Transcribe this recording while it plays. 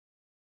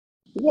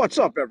What's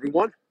up,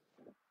 everyone?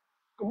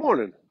 Good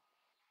morning.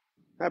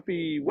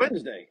 Happy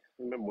Wednesday.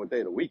 Remember what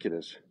day of the week it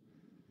is.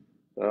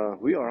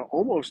 We are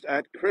almost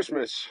at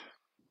Christmas.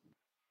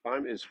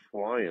 Time is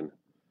flying.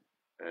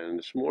 And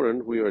this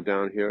morning we are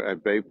down here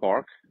at Bay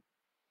Park.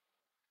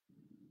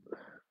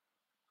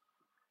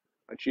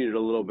 I cheated a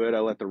little bit. I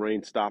let the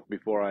rain stop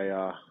before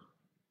I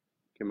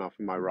came out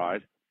for my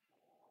ride.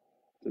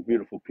 It's a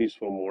beautiful,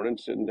 peaceful morning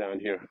sitting down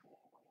here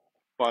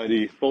by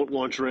the boat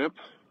launch ramp.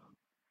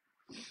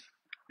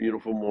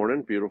 Beautiful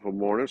morning.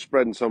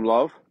 Spreading some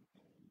love.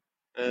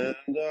 And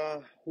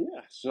yeah,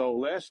 so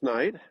last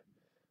night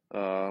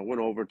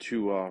went over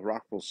to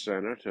Rockville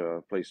Center to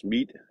a place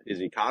Meet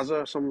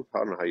Izikaza, some I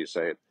don't know how you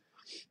say it,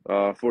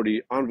 for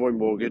the Envoy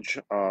Mortgage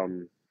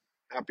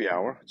happy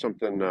hour.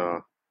 Something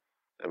that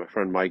my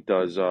friend Mike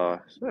does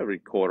every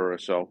quarter or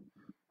so.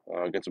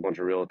 Gets a bunch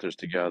of realtors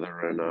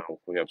together and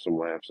we have some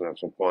laughs and have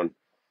some fun.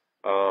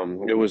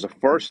 It was the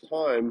first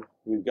time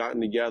we've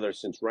gotten together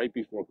since right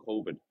before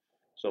COVID.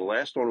 So the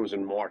last one was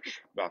in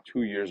March, about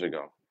 2 years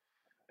ago.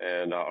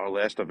 And our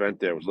last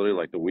event there was literally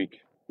like the week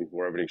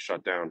before everything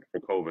shut down for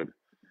COVID.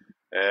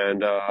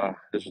 And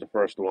this is the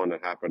first one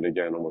that happened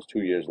again almost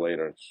 2 years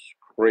later. It's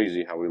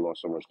crazy how we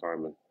lost so much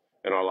time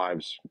in our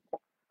lives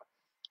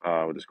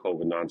with this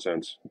COVID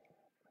nonsense.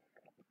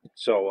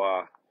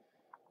 So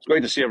it's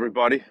great to see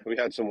everybody. We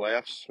had some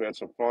laughs, we had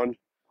some fun.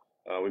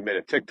 We made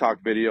a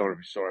TikTok video, and if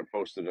you saw, I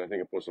posted. I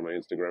think I posted on my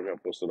Instagram. I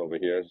posted over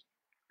here.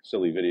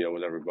 Silly video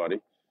with everybody.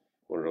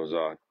 One of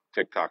those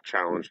TikTok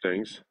challenge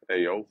things.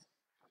 Ayo.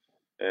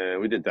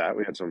 And we did that.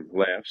 We had some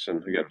laughs,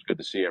 and again, it was good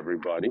to see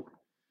everybody.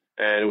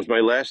 And it was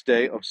my last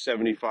day of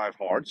 75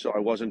 hard, so I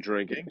wasn't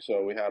drinking.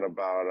 So we had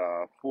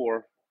about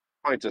 4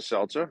 pints of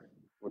seltzer,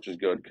 which is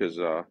good because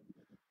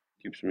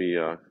keeps me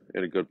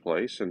in a good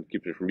place and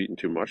keeps me from eating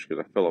too much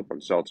because I fill up on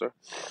seltzer.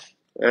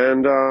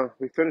 And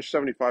we finished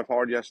 75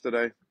 hard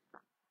yesterday.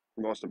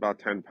 Lost about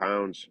 10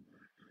 pounds.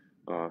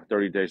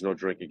 30 days no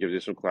drinking gives you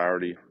some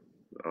clarity.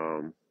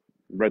 Um,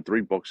 Read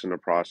 3 books in the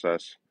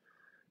process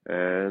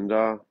and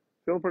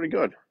feeling pretty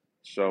good.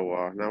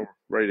 So now we're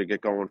ready to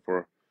get going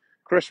for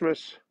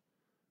Christmas.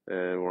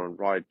 And we're on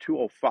ride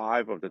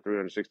 205 of the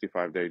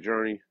 365-day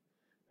journey.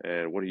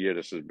 And what a year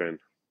this has been.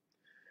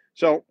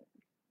 So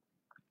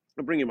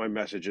I'll bring you my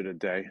message of the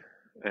day.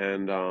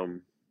 And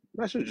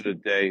message of the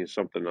day is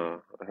something I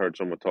heard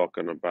someone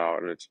talking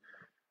about, and it's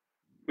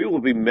we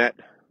will be met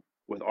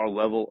with our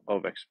level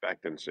of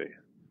expectancy.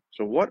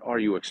 So what are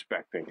you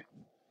expecting?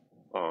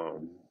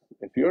 Um,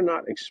 if you're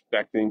not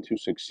expecting to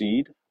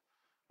succeed,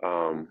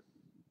 um,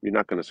 you're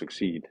not going to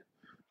succeed.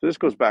 So this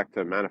goes back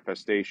to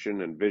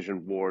manifestation and vision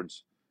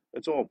boards.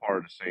 It's all part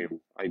of the same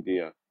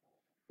idea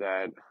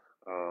that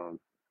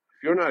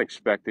if you're not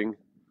expecting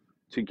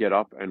to get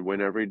up and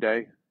win every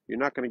day, you're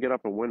not going to get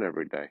up and win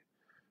every day.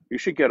 You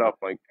should get up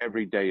like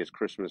every day is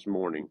Christmas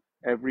morning.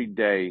 Every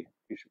day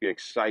you should be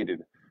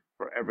excited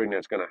for everything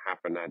that's going to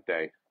happen that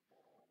day.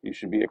 You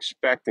should be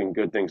expecting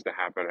good things to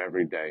happen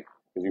every day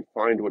because you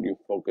find what you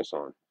focus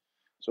on.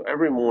 So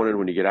every morning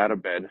when you get out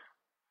of bed,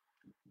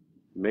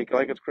 make it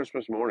like it's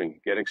Christmas morning.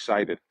 Get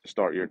excited to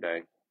start your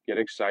day. Get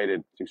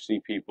excited to see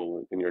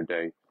people in your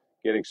day.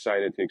 Get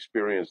excited to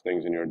experience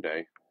things in your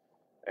day.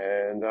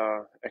 And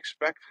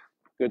expect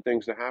good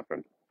things to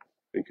happen.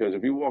 Because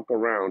if you walk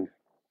around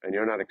and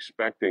you're not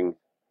expecting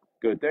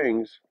good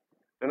things,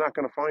 they're not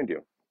going to find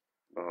you.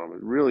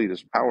 Really,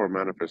 this power of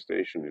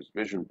manifestation is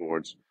vision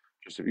boards.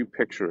 Just if you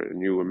picture it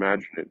and you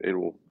imagine it, it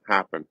will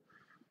happen.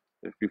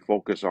 If you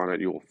focus on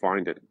it, you will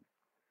find it.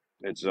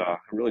 It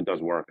really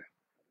does work.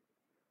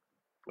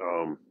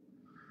 Um,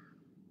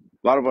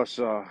 a lot of us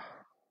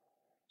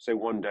say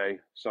one day,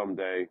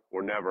 someday,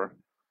 or never.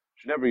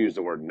 Should never use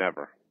the word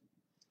never.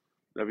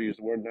 Never use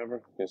the word never.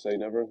 Can I say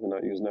never and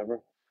not use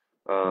never?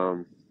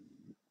 Um,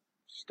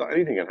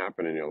 Anything can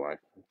happen in your life.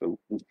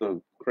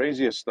 The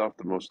craziest stuff,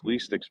 the most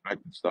least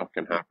expected stuff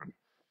can happen.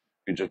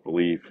 If you just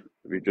believe,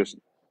 if you just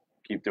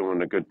keep doing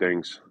the good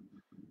things,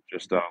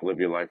 just live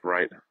your life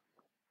right,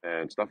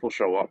 and stuff will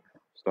show up.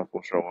 Stuff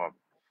will show up.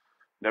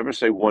 Never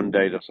say one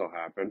day this will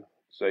happen.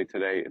 Say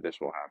today this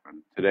will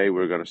happen. Today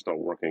we're going to start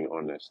working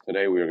on this.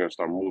 Today we are going to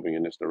start moving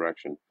in this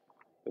direction.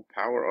 The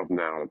power of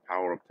now, the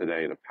power of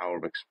today, the power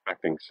of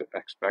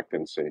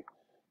expectancy.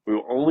 We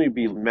will only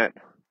be met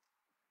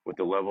with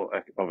the level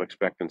of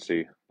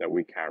expectancy that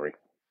we carry.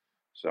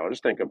 So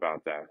just think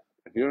about that.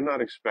 If you're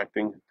not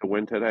expecting to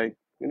win today,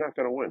 you're not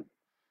going to win.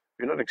 If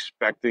you're not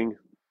expecting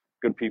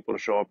good people to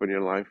show up in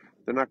your life,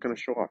 they're not going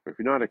to show up. If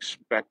you're not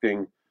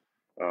expecting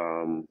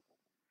um,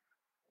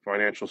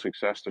 financial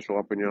success to show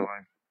up in your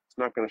life, it's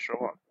not going to show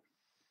up.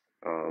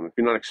 If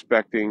you're not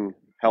expecting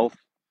health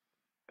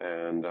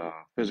and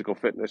physical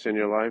fitness in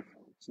your life,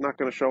 it's not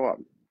going to show up.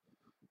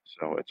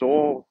 So it's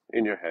all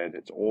in your head.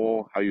 It's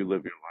all how you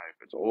live your life.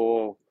 It's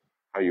all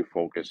how you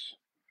focus.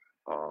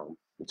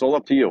 It's all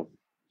up to you.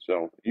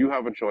 So you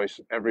have a choice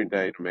every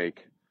day to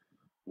make.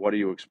 What are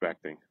you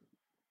expecting?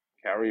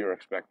 Carry your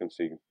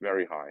expectancy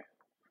very high.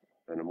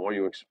 And the more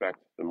you expect,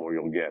 the more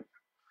you'll get.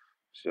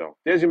 So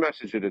there's your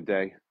message of the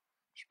day.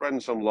 Spreading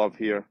some love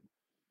here.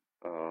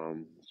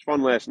 It's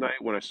fun last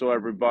night when I saw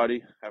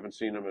everybody. Haven't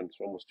seen them in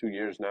almost 2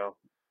 years now.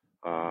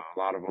 A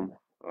lot of them,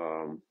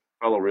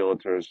 fellow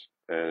realtors,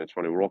 and it's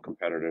funny, we're all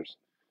competitors,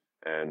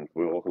 and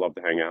we all love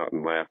to hang out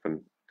and laugh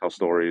and tell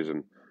stories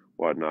and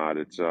whatnot.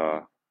 It's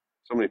so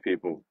many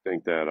people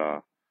think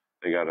that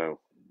they gotta,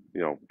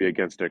 be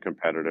against their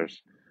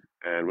competitors,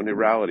 and when the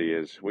reality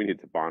is, we need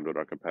to bond with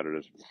our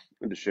competitors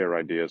and to share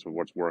ideas of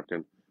what's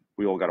working.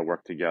 We all got to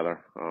work together.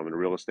 In the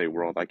real estate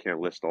world, I can't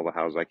list all the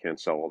houses, I can't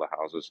sell all the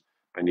houses.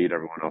 I need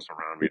everyone else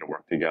around me to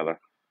work together.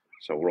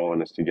 So we're all in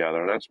this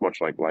together, and that's much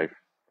like life.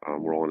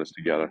 We're all in this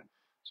together.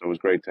 So it was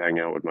great to hang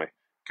out with my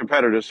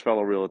competitors,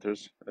 fellow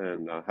realtors,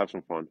 and have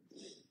some fun.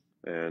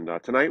 And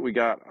tonight we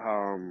got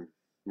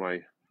my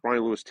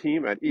Brian Lewis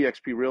team at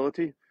EXP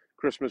Realty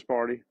Christmas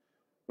party.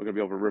 We're gonna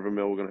be over at River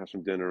Mill. We're gonna have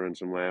some dinner and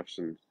some laughs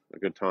and a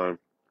good time.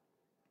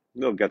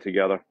 They'll get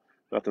together.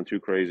 Nothing too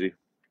crazy.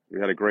 We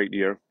had a great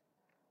year.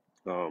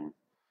 Um,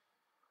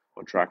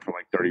 on track for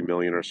like 30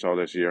 million or so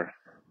this year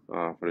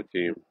for the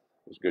team.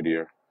 It was a good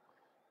year,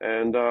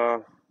 and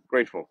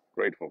grateful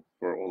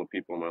for all the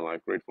people in my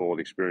life. Grateful for all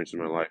the experience in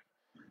my life.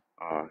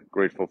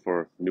 Grateful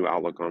for new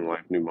outlook on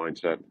life, new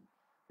mindset.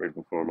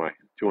 Grateful for my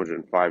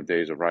 205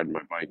 days of riding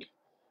my bike.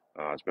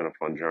 It's been a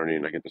fun journey,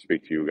 and I get to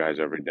speak to you guys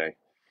every day.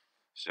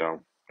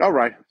 So, all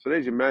right. So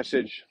there's your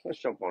message. Let's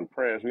jump on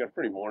prayers. We got a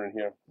pretty morning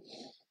here.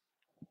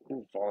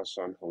 Father,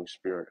 Son, Holy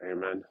Spirit.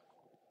 Amen.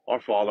 Our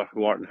Father,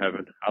 who art in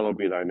heaven, hallowed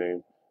be thy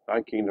name.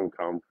 Thy kingdom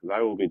come,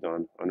 thy will be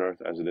done, on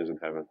earth as it is in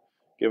heaven.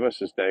 Give us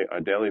this day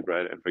our daily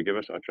bread, and forgive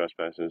us our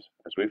trespasses,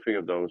 as we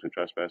forgive those who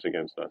trespass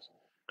against us.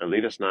 And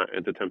lead us not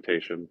into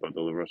temptation, but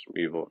deliver us from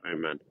evil.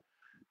 Amen.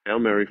 Hail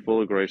Mary,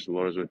 full of grace, the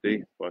Lord is with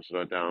thee. Blessed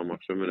art thou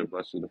amongst women, and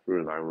blessed is the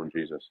fruit of thy womb,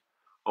 Jesus.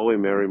 Holy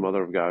Mary,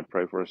 Mother of God,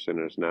 pray for us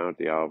sinners, now at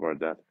the hour of our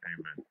death.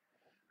 Amen.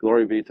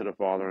 Glory be to the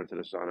Father, and to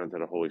the Son, and to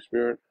the Holy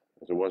Spirit,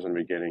 as it was in the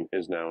beginning,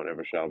 is now, and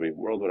ever shall be,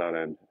 world without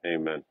end.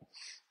 Amen.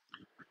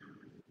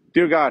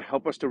 Dear God,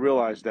 help us to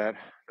realize that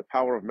the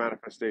power of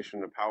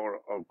manifestation, the power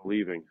of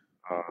believing,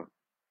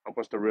 help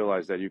us to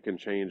realize that you can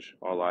change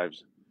our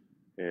lives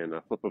in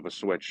a flip of a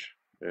switch,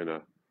 in a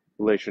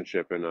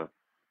relationship, and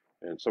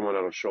someone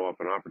that'll show up,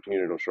 an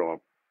opportunity will show up.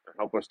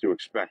 Help us to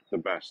expect the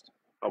best.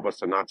 Help us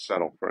to not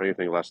settle for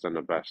anything less than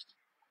the best.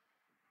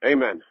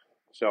 Amen.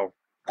 So,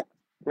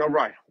 all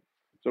right.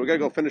 So we got to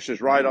go finish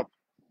this ride up,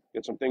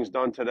 get some things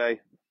done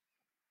today.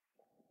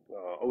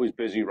 Always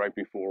busy right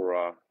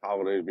before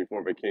holidays,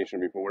 before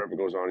vacation, before whatever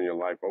goes on in your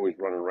life. Always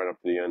running right up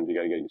to the end. You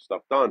got to get your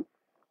stuff done.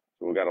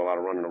 So we got a lot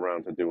of running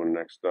around to do in the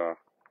next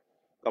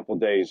couple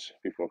of days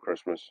before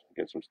Christmas.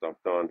 Get some stuff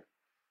done.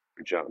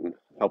 Reach out and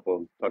help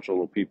touch a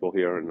little people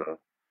here and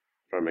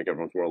try to make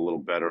everyone's world a little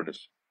better.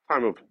 This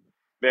time of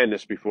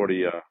madness before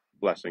the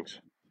blessings.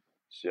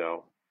 So,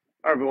 all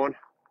right, everyone,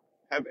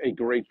 have a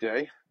great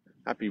day.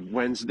 Happy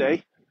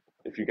Wednesday.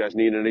 If you guys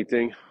need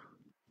anything,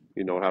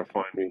 you know how to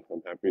find me.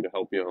 I'm happy to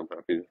help you. I'm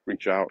happy to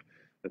reach out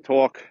and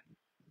talk.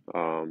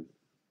 Um,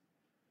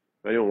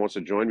 if anyone wants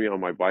to join me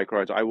on my bike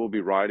rides, I will be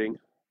riding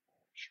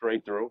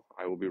straight through.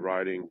 I will be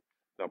riding.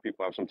 Now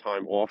people have some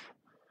time off.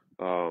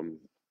 Um,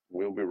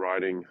 we'll be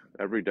riding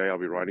every day. I'll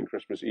be riding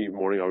Christmas Eve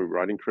morning. I'll be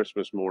riding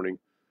Christmas morning.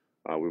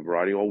 We'll be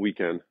riding all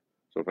weekend.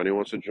 So if anyone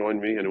wants to join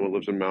me, anyone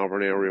lives in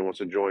Malvern area wants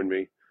to join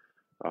me,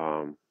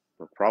 I'm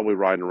probably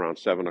riding around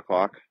 7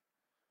 o'clock.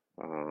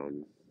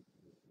 Um,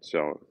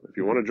 so if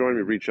you want to join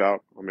me, reach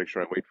out. I'll make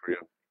sure I wait for you.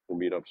 We'll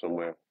meet up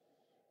somewhere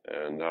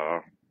and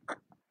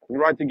we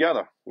ride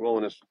together. We're all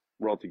in this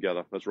world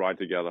together. Let's ride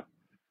together.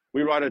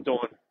 We ride at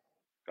dawn.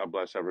 God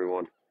bless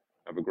everyone.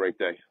 Have a great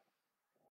day.